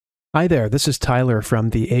Hi there, this is Tyler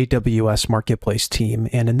from the AWS Marketplace team,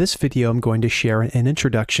 and in this video I'm going to share an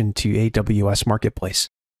introduction to AWS Marketplace.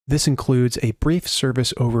 This includes a brief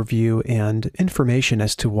service overview and information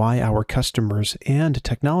as to why our customers and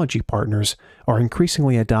technology partners are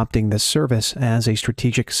increasingly adopting this service as a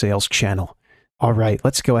strategic sales channel. All right,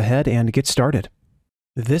 let's go ahead and get started.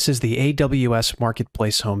 This is the AWS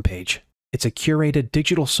Marketplace homepage. It's a curated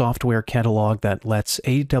digital software catalog that lets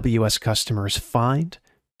AWS customers find,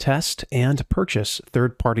 test, and purchase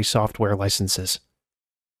third-party software licenses.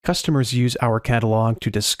 Customers use our catalog to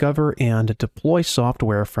discover and deploy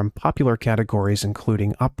software from popular categories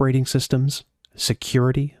including operating systems,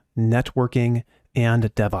 security, networking, and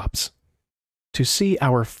DevOps. To see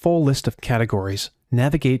our full list of categories,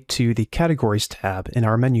 navigate to the Categories tab in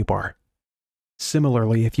our menu bar.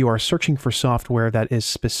 Similarly, if you are searching for software that is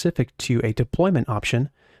specific to a deployment option,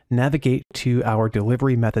 navigate to our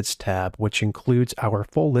Delivery Methods tab, which includes our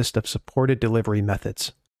full list of supported delivery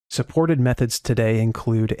methods. Supported methods today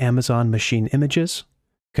include Amazon Machine Images,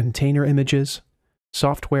 Container Images,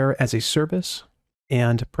 Software as a Service,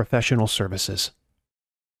 and Professional Services.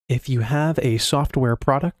 If you have a software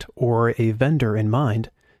product or a vendor in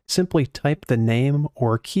mind, simply type the name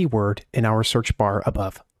or keyword in our search bar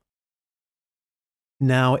above.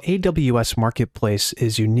 Now, AWS Marketplace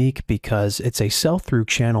is unique because it's a sell-through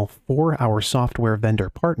channel for our software vendor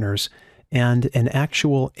partners and an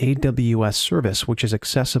actual AWS service which is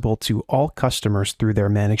accessible to all customers through their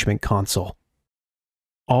management console.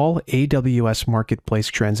 All AWS Marketplace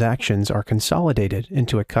transactions are consolidated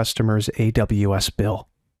into a customer's AWS bill.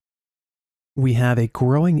 We have a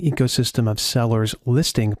growing ecosystem of sellers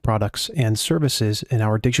listing products and services in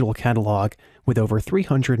our digital catalog with over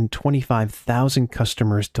 325,000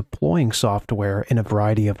 customers deploying software in a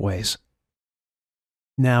variety of ways.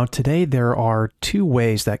 Now, today there are two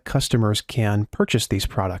ways that customers can purchase these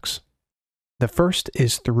products. The first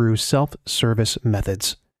is through self-service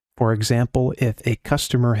methods. For example, if a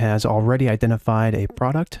customer has already identified a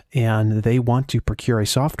product and they want to procure a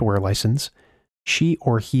software license, she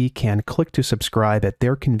or he can click to subscribe at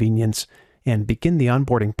their convenience and begin the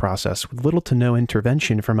onboarding process with little to no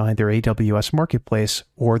intervention from either AWS Marketplace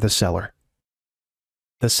or the seller.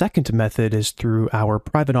 The second method is through our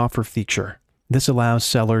private offer feature. This allows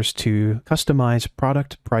sellers to customize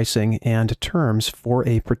product pricing and terms for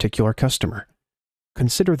a particular customer.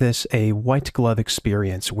 Consider this a white glove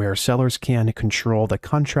experience where sellers can control the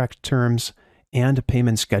contract terms and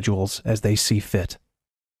payment schedules as they see fit.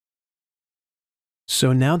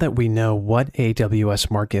 So now that we know what AWS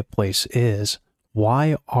Marketplace is,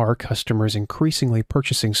 why are customers increasingly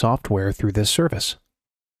purchasing software through this service?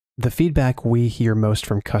 The feedback we hear most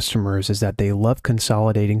from customers is that they love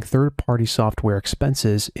consolidating third-party software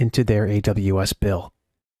expenses into their AWS bill.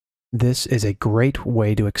 This is a great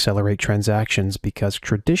way to accelerate transactions because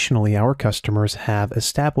traditionally our customers have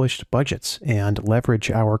established budgets and leverage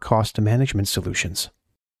our cost management solutions.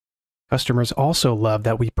 Customers also love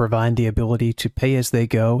that we provide the ability to pay as they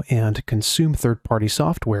go and consume third-party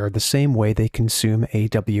software the same way they consume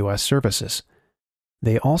AWS services.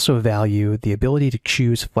 They also value the ability to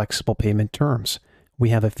choose flexible payment terms. We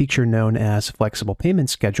have a feature known as Flexible Payment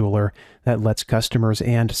Scheduler that lets customers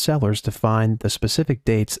and sellers define the specific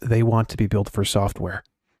dates they want to be billed for software.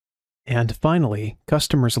 And finally,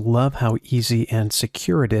 customers love how easy and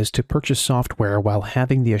secure it is to purchase software while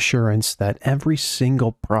having the assurance that every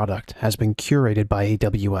single product has been curated by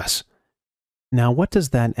AWS. Now, what does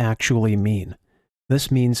that actually mean? This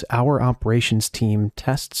means our operations team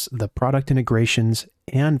tests the product integrations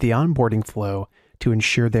and the onboarding flow to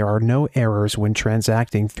ensure there are no errors when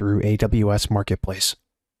transacting through AWS Marketplace.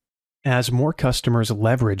 As more customers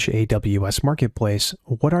leverage AWS Marketplace,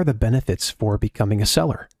 what are the benefits for becoming a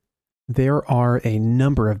seller? There are a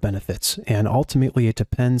number of benefits, and ultimately it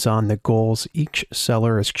depends on the goals each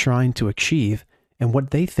seller is trying to achieve and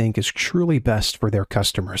what they think is truly best for their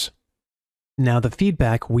customers. Now, the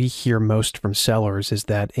feedback we hear most from sellers is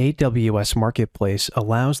that AWS Marketplace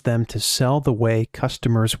allows them to sell the way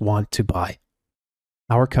customers want to buy.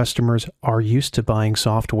 Our customers are used to buying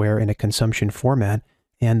software in a consumption format,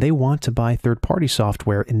 and they want to buy third-party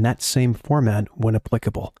software in that same format when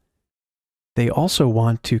applicable. They also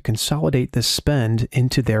want to consolidate this spend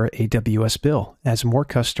into their AWS bill, as more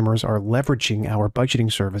customers are leveraging our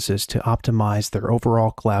budgeting services to optimize their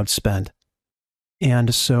overall cloud spend.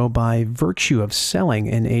 And so by virtue of selling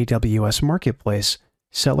in AWS Marketplace,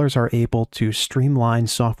 sellers are able to streamline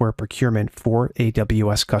software procurement for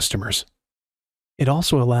AWS customers. It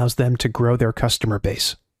also allows them to grow their customer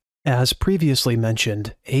base. As previously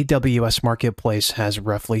mentioned, AWS Marketplace has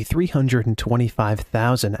roughly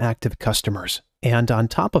 325,000 active customers, And on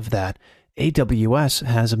top of that, AWS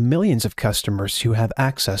has millions of customers who have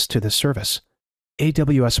access to this service.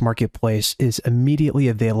 AWS Marketplace is immediately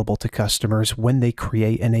available to customers when they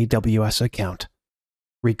create an AWS account.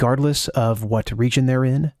 Regardless of what region they're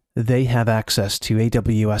in, they have access to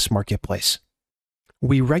AWS Marketplace.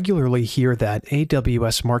 We regularly hear that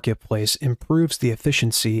AWS Marketplace improves the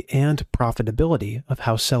efficiency and profitability of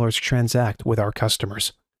how sellers transact with our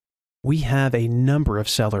customers. We have a number of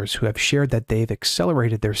sellers who have shared that they've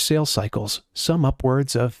accelerated their sales cycles, some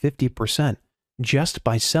upwards of 50%, just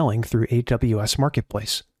by selling through AWS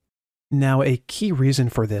Marketplace. Now, a key reason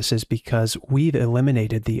for this is because we've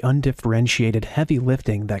eliminated the undifferentiated heavy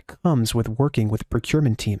lifting that comes with working with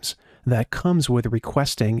procurement teams, that comes with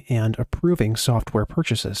requesting and approving software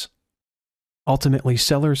purchases. Ultimately,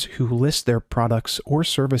 sellers who list their products or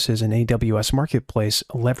services in AWS Marketplace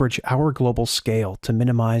leverage our global scale to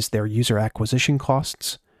minimize their user acquisition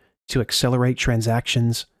costs, to accelerate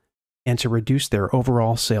transactions, and to reduce their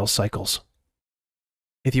overall sales cycles.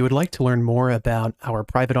 If you would like to learn more about our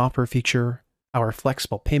private offer feature, our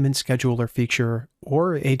flexible payment scheduler feature,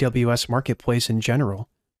 or AWS Marketplace in general,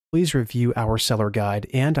 please review our seller guide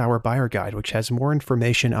and our buyer guide, which has more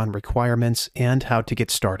information on requirements and how to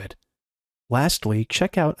get started. Lastly,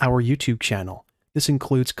 check out our YouTube channel. This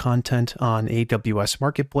includes content on AWS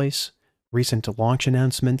Marketplace, recent launch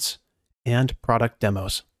announcements, and product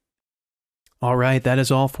demos. All right, that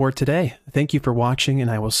is all for today. Thank you for watching,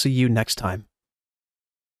 and I will see you next time.